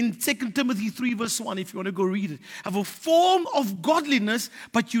in 2 Timothy 3 verse 1, if you want to go read it. Have a form of godliness,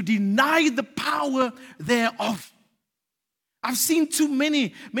 but you deny the power thereof. I've seen too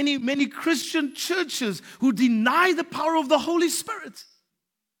many Christian churches who deny the power of the Holy Spirit.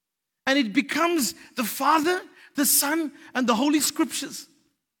 And it becomes the Father, the Son, and the Holy Scriptures.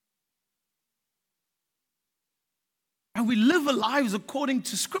 And we live our lives according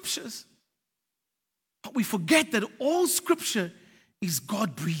to Scriptures. But we forget that all Scripture is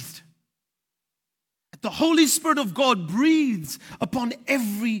God-breathed. That the Holy Spirit of God breathes upon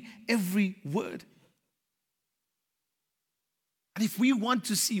every word. And if we want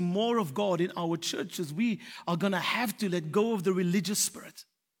to see more of God in our churches, we are going to have to let go of the religious spirit.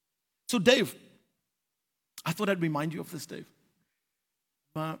 So Dave, I thought I'd remind you of this, Dave.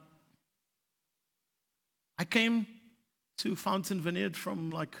 I came to Fountain Vineyard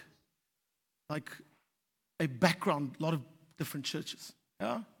from like a background, a lot of different churches.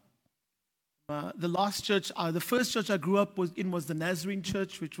 Yeah. The first church I grew up was the Nazarene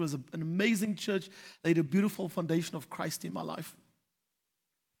Church, which was an amazing church, laid a beautiful foundation of Christ in my life.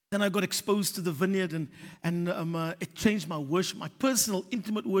 Then I got exposed to the Vineyard, and it changed my worship, my personal,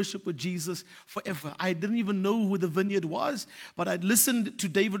 intimate worship with Jesus forever. I didn't even know who the Vineyard was, but I'd listened to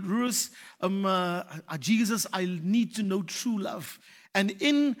David Ruiz, Jesus, I need to know true love. And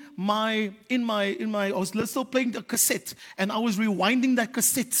I was still playing the cassette, and I was rewinding that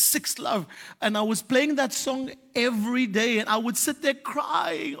cassette, Sixth Love, and I was playing that song every day, and I would sit there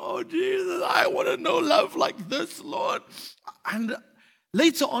crying, oh Jesus, I want to know love like this, Lord. And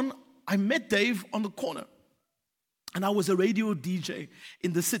later on, I met Dave on the corner, and I was a radio DJ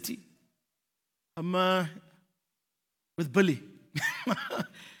in the city with Billy.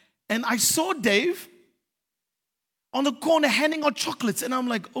 And I saw Dave on the corner handing out chocolates, and I'm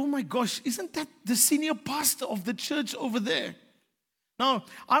like, oh my gosh, isn't that the senior pastor of the church over there? Now,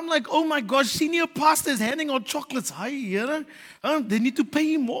 I'm like, oh my gosh, senior pastor is handing out chocolates. Hi, here, they need to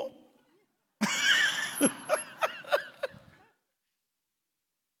pay him more.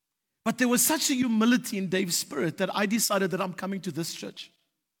 But there was such a humility in Dave's spirit that I decided that I'm coming to this church.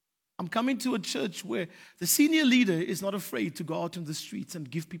 I'm coming to a church where the senior leader is not afraid to go out in the streets and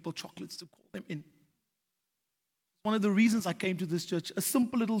give people chocolates to call them in. One of the reasons I came to this church, a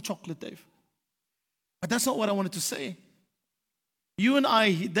simple little chocolate, Dave. But that's not what I wanted to say. You and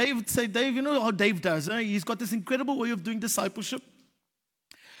I, Dave, you know how Dave does. He's got this incredible way of doing discipleship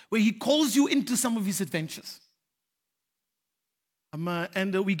where he calls you into some of his adventures.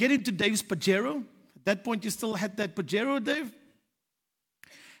 And we get into Dave's Pajero. At that point, you still had that Pajero, Dave.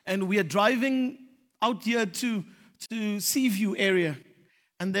 And we are driving out here to Seaview area.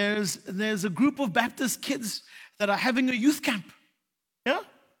 And there's a group of Baptist kids that are having a youth camp. Yeah?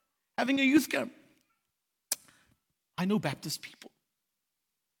 Having a youth camp. I know Baptist people.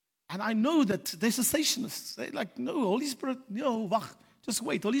 And I know that they're cessationists. They're like, no, Holy Spirit, no, wacht, just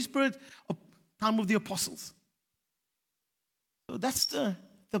wait. Holy Spirit, time of the apostles. So that's the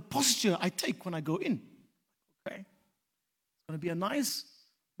posture I take when I go in. Okay? It's going to be a nice,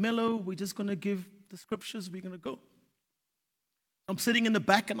 mellow, we're just going to give the scriptures, we're going to go. I'm sitting in the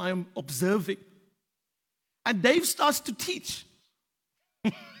back and I'm observing. And Dave starts to teach.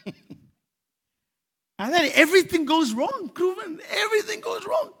 And then everything goes wrong, Kruven. Everything goes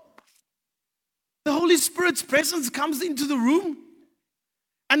wrong. The Holy Spirit's presence comes into the room.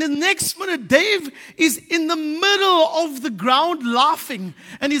 And the next minute, Dave is in the middle of the ground laughing.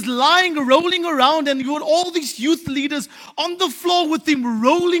 And he's lying, rolling around. And you had all these youth leaders on the floor with him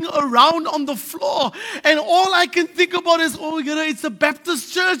rolling around on the floor. And all I can think about is, oh, it's a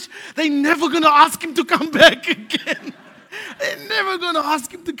Baptist church. They're never going to ask him to come back again. They're never going to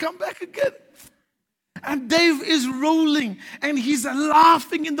ask him to come back again. And Dave is rolling and he's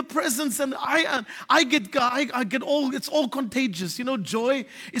laughing in the presence. And I get all, it's all contagious. Joy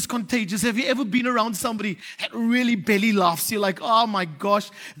is contagious. Have you ever been around somebody that really belly laughs? You're like, oh my gosh,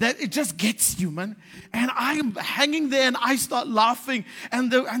 that it just gets you, man. And I'm hanging there and I start laughing.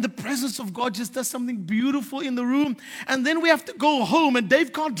 And the presence of God just does something beautiful in the room. And then we have to go home and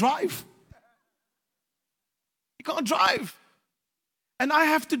Dave can't drive. He can't drive. And I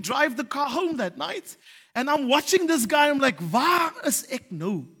have to drive the car home that night. And I'm watching this guy. I'm like, waar is ek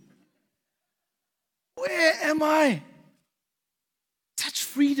nou? Where am I? Such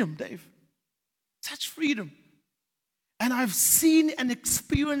freedom, Dave. Such freedom. And I've seen and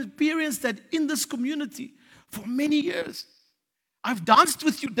experienced that in this community for many years. I've danced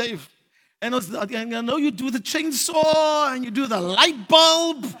with you, Dave. And I know you do the chainsaw, and you do the light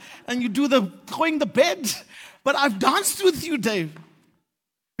bulb, and you do the throwing the bed. But I've danced with you, Dave.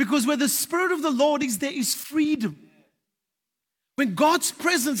 Because where the Spirit of the Lord is, there is freedom. When God's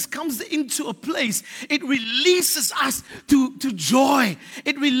presence comes into a place, it releases us to joy.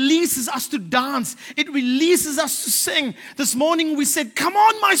 It releases us to dance. It releases us to sing. This morning we said, come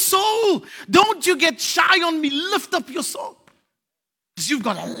on, my soul. Don't you get shy on me. Lift up your soul. Because you've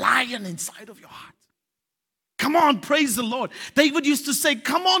got a lion inside of your heart. Come on, praise the Lord. David used to say,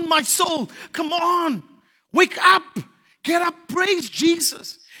 come on, my soul. Come on. Wake up. Get up. Praise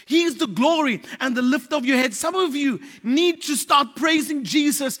Jesus. He is the glory and the lift of your head. Some of you need to start praising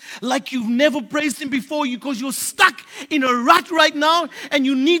Jesus like you've never praised him before, because you're stuck in a rut right now and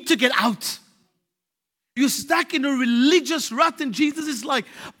you need to get out. You're stuck in a religious rut and Jesus is like,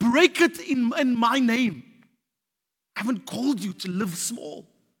 break it in my name. I haven't called you to live small.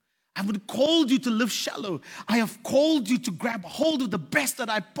 I haven't called you to live shallow. I have called you to grab hold of the best that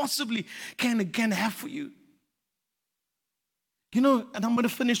I possibly can have for you. And I'm going to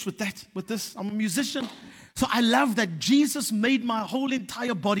finish with this. I'm a musician. So I love that Jesus made my whole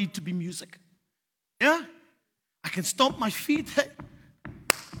entire body to be music. Yeah? I can stomp my feet. I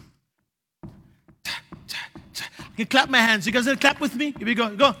can clap my hands. You guys going to clap with me? Here we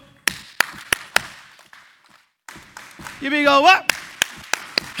go. Go. Here we go. What?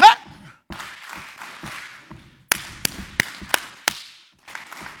 Ha!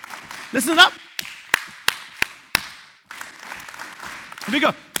 Listen up. Here we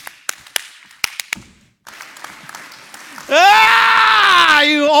go.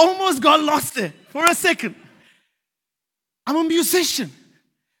 You almost got lost there for a second. I'm a musician.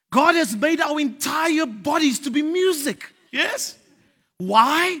 God has made our entire bodies to be music. Yes?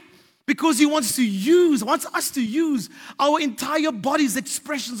 Why? Because He wants us to use our entire bodies,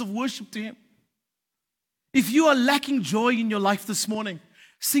 expressions of worship to Him. If you are lacking joy in your life this morning,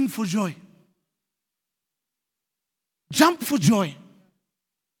 sing for joy. Jump for joy.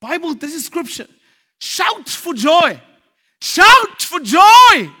 Bible, this is scripture. Shout for joy. Shout for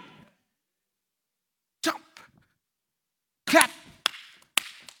joy. Jump. Clap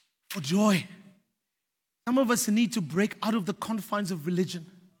for joy. Some of us need to break out of the confines of religion.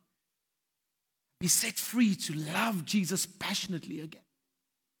 Be set free to love Jesus passionately again.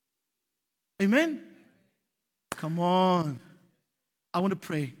 Amen? Come on. I want to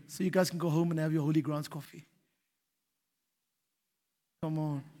pray so you guys can go home and have your Holy Grounds coffee. Come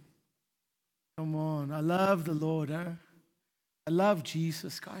on. Come on. I love the Lord. Huh? I love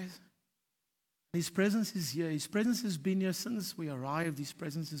Jesus, guys. His presence is here. His presence has been here since we arrived. His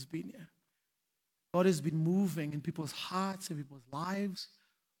presence has been here. God has been moving in people's hearts and people's lives.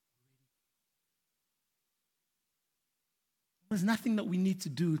 There's nothing that we need to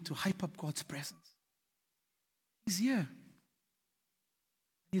do to hype up God's presence. He's here.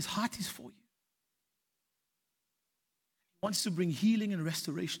 His heart is for you. He wants to bring healing and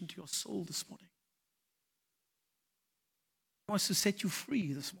restoration to your soul this morning. He wants to set you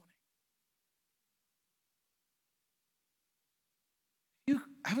free this morning. You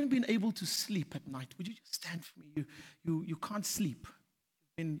haven't been able to sleep at night. Would you just stand for me? You can't sleep.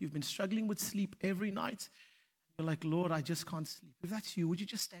 You've been struggling with sleep every night. You're like, Lord, I just can't sleep. If that's you, would you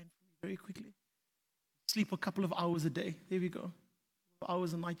just stand for me very quickly? Sleep a couple of hours a day. There we go.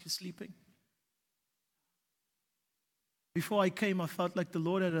 Hours a night you're sleeping. Before I came, I felt like the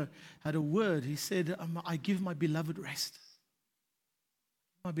Lord had a word. He said, I give my beloved rest.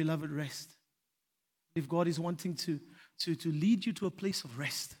 My beloved rest. If God is wanting to to lead you to a place of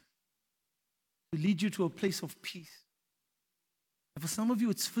rest, to lead you to a place of peace. And for some of you,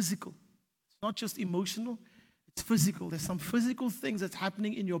 it's physical. It's not just emotional, it's physical. There's some physical things that's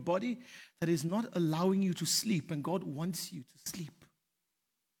happening in your body that is not allowing you to sleep, and God wants you to sleep.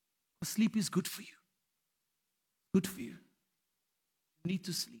 Because sleep is good for you. Good for you. You need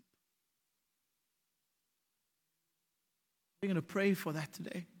to sleep. We're going to pray for that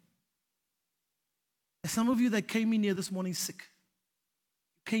today. There's some of you that came in here this morning sick.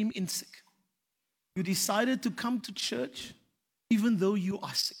 You came in sick. You decided to come to church even though you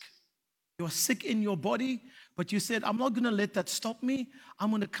are sick. You are sick in your body, but you said, I'm not going to let that stop me. I'm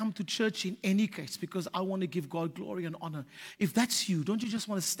going to come to church in any case because I want to give God glory and honor. If that's you, don't you just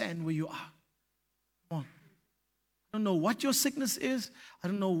want to stand where you are? Come on. I don't know what your sickness is. I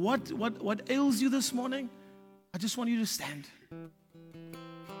don't know what ails you this morning. I just want you to stand.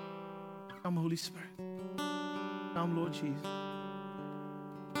 Come, Holy Spirit. Come, Lord Jesus.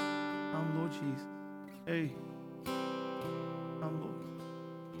 Come, Lord Jesus. Hey. Come, Lord.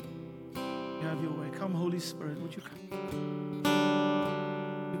 You have your way. Come, Holy Spirit. Would you come?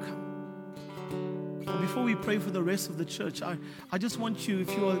 You come. And before we pray for the rest of the church, I just want you, if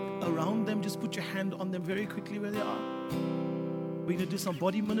you're around them, just put your hand on them very quickly where they are. We're going to do some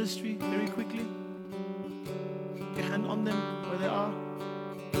body ministry very quickly. Your hand on them where they are.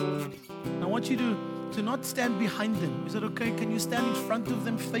 And I want you to not stand behind them. Is that okay? Can you stand in front of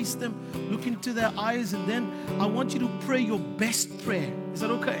them, face them, look into their eyes, and then I want you to pray your best prayer. Is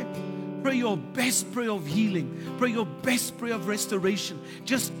that okay? Pray your best prayer of healing. Pray your best prayer of restoration.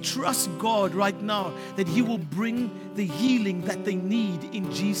 Just trust God right now that He will bring the healing that they need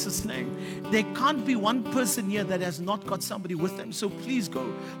in Jesus' name. There can't be one person here that has not got somebody with them. So please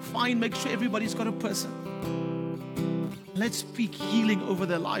go find, make sure everybody's got a person. Let's speak healing over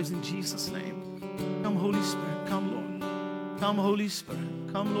their lives in Jesus' name. Come, Holy Spirit. Come, Lord. Come, Holy Spirit.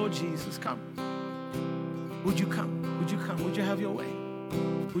 Come, Lord Jesus. Come. Would you come? Would you come? Would you have your way?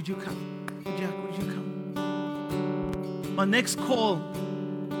 Would you come? Would you come? My next call,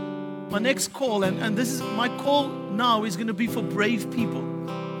 and this is my call now, is going to be for brave people.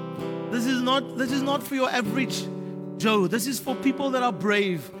 This is not for your average Joe. This is for people that are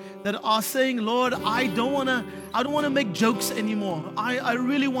brave, that are saying, Lord, I don't want to make jokes anymore. I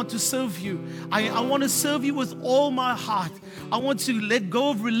really want to serve you. I want to serve you with all my heart. I want to let go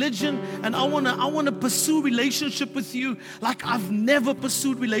of religion, and I want to pursue relationship with you like I've never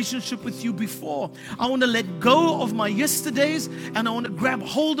pursued relationship with you before. I want to let go of my yesterdays, and I want to grab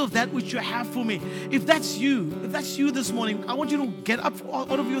hold of that which you have for me. If that's you this morning, I want you to get up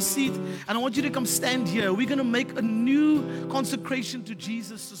out of your seat, and I want you to come stand here. We're going to make a new consecration to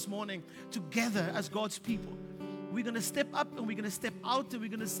Jesus this morning together as God's people. We're going to step up and we're going to step out and we're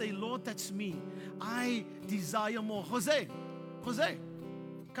going to say, Lord, that's me. I desire more. Jose,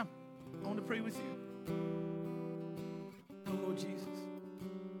 come. I want to pray with you. Come, Lord Jesus.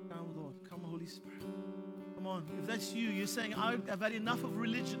 Come, Lord. Come, Holy Spirit. Come on. If that's you, you're saying, I've had enough of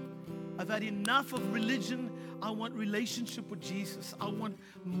religion. I've had enough of religion. I want relationship with Jesus. I want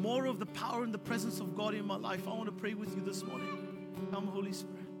more of the power and the presence of God in my life. I want to pray with you this morning. Come, Holy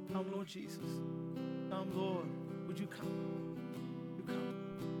Spirit. Come, Lord Jesus. Come, Lord. Would you come? You come.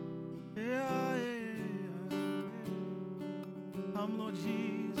 Yeah. Come, Lord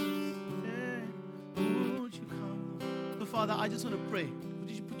Jesus. Yeah. Would you come? So, Father, I just want to pray. Would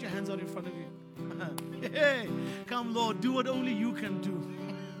you put your hands out in front of you? Hey, come, Lord. Do what only you can do.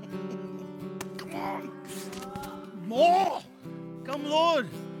 Come on. More. Come, Lord.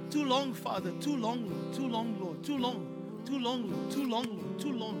 Too long, Father. Too long, Lord. Too long, Lord. Too long. Too long, Lord. Too long, Lord.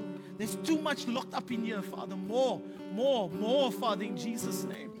 Too long. There's too much locked up in here, Father. More, Father, in Jesus'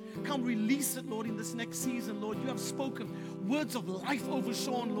 name. Come release it, Lord, in this next season, Lord. You have spoken words of life over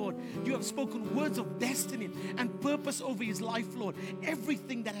Sean, Lord. You have spoken words of destiny and purpose over his life, Lord.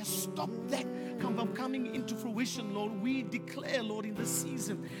 Everything that has stopped that from coming into fruition, Lord, we declare, Lord, in this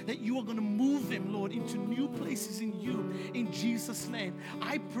season that you are going to move him, Lord, into new places in you, in Jesus' name.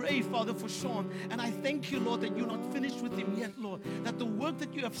 I pray, Father, for Sean, and I thank you, Lord, that you're not finished with him yet, Lord, that the work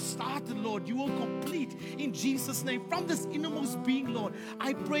that you have started, Lord, you will complete in Jesus' name. From this innermost being, Lord,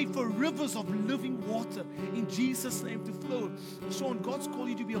 I pray for rivers of living water in Jesus' name to flow. Sean, God's called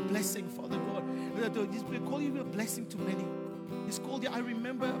you to be a blessing, Father God. He's called you to be a blessing to many. He's called you. I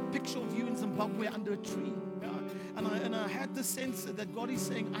remember a picture of you in Zimbabwe under a tree. And I had the sense that God is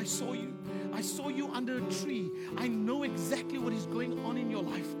saying, I saw you. I saw you under a tree. I know exactly what is going on in your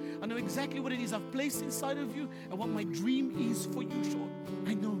life. I know exactly what it is I've placed inside of you and what my dream is for you, Sean.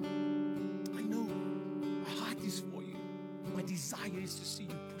 I know. My heart is for you. My my desire is to see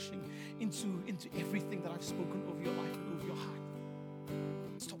you pushing into everything that I've spoken over your life and over your heart.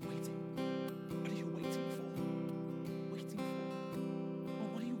 Stop waiting. What are you waiting for? Waiting for? Oh,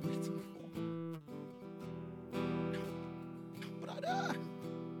 what are you waiting for? Brother.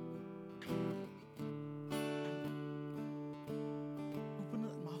 Open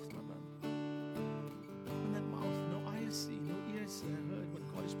that mouth, my brother. Open that mouth. No eyes see, no ears heard what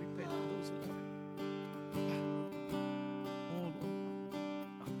God is prepared for those who love Him. Oh, Lord.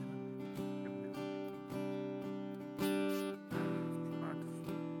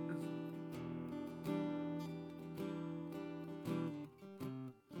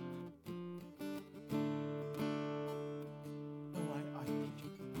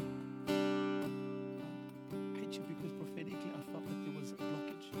 Because prophetically I felt like there was a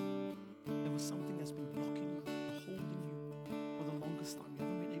blockage. There was something that's been blocking you, holding you for the longest time. You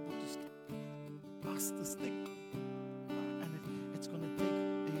haven't been able to step past this thing. And it's going to take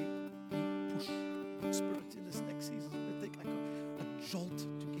a push, Spirit, in this next season. It's going to take like a jolt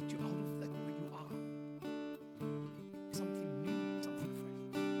to get you out of that where you are. Something new, something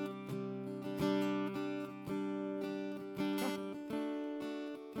fresh.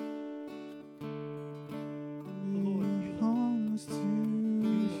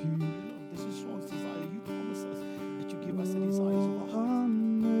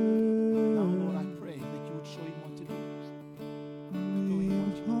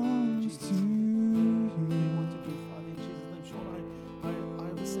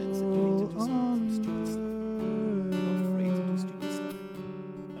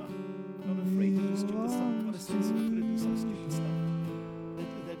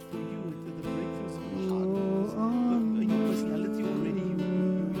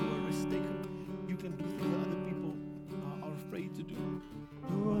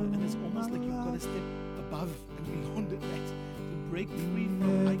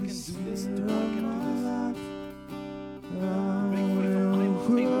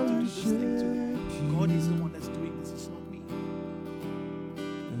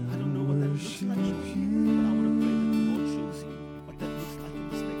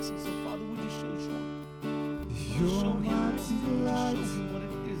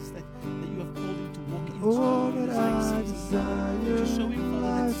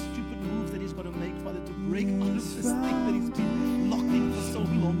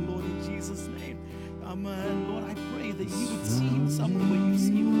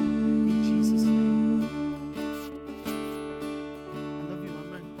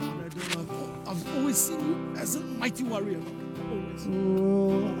 Warrior, always.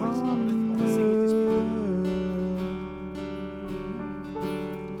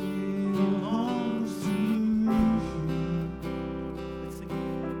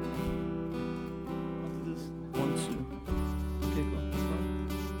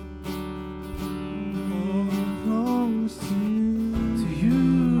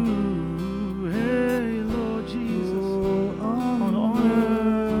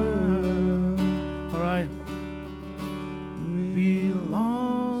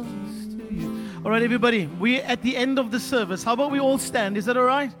 Everybody, we're at the end of the service. How about we all stand? Is that all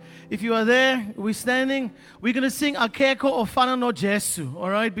right? If you are there, we're standing. We're going to sing Akeko Ofana no Jesu, all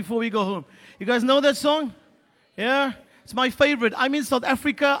right, before we go home. You guys know that song? Yeah? It's my favorite. I'm in South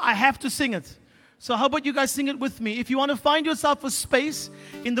Africa. I have to sing it. So how about you guys sing it with me? If you want to find yourself a space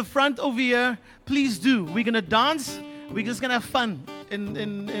in the front over here, please do. We're going to dance. We're just going to have fun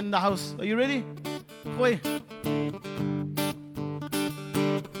in the house. Are you ready? Boy.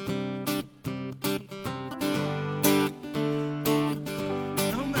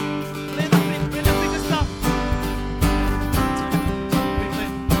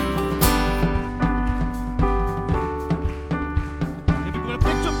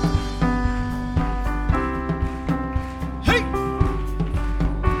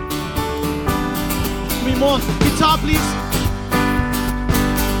 More guitar, please.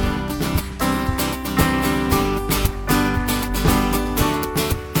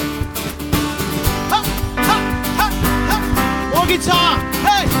 Ha, ha, ha, ha. More guitar.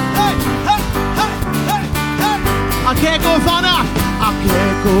 Hey, hey, hey, hey, hey, hey. Akeko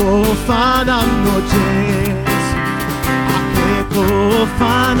Ofana no Jesu. Akeko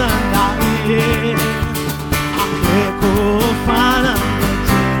Ofana na ye. Akeko Ofana.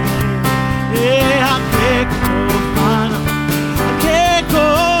 Akeko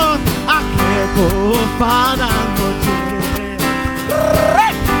Ofana no Jesu.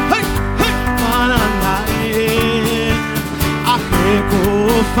 Akeko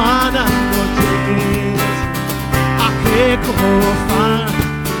Ofana no Jesu. Akeko Ofana.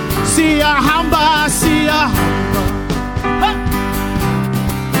 See a hamba.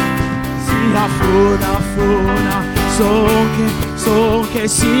 Siafuna, sonke,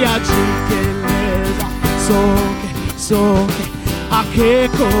 siajikeleza, sonke,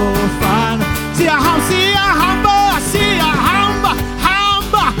 akeko fana, siahamba,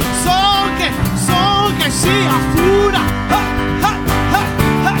 sonke, siafuna,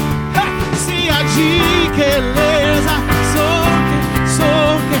 siajikeleza,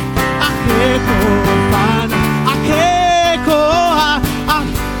 sonke, akeko fana, akeko.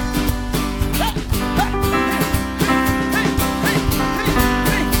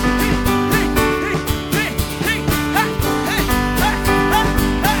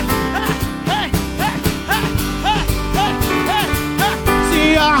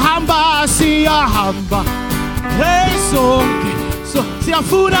 Siahamba, hey, sonke,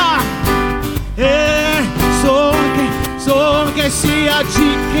 siafuna, hey, sonke,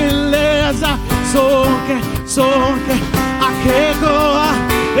 siajikeleza, sonke, akeko,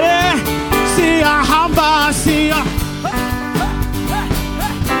 hey, siahamba,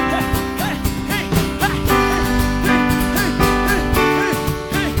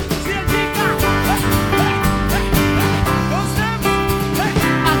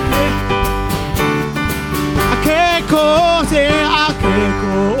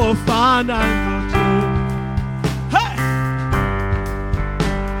 akeko ofana noche. Hey!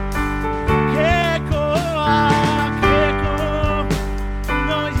 Akeko,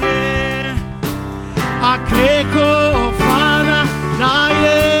 no yeah. Akeko ofana na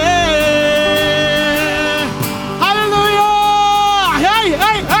yeah. Hallelujah! Hey!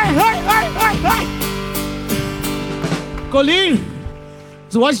 Colleen,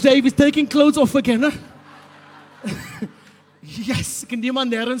 so watch David taking clothes off again, huh? Yes, can you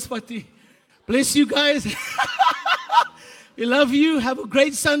nergens party? Bless you guys. We love you. Have a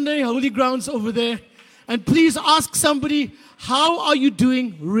great Sunday. Holy grounds over there. And please ask somebody, how are you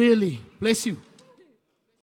doing really? Bless you.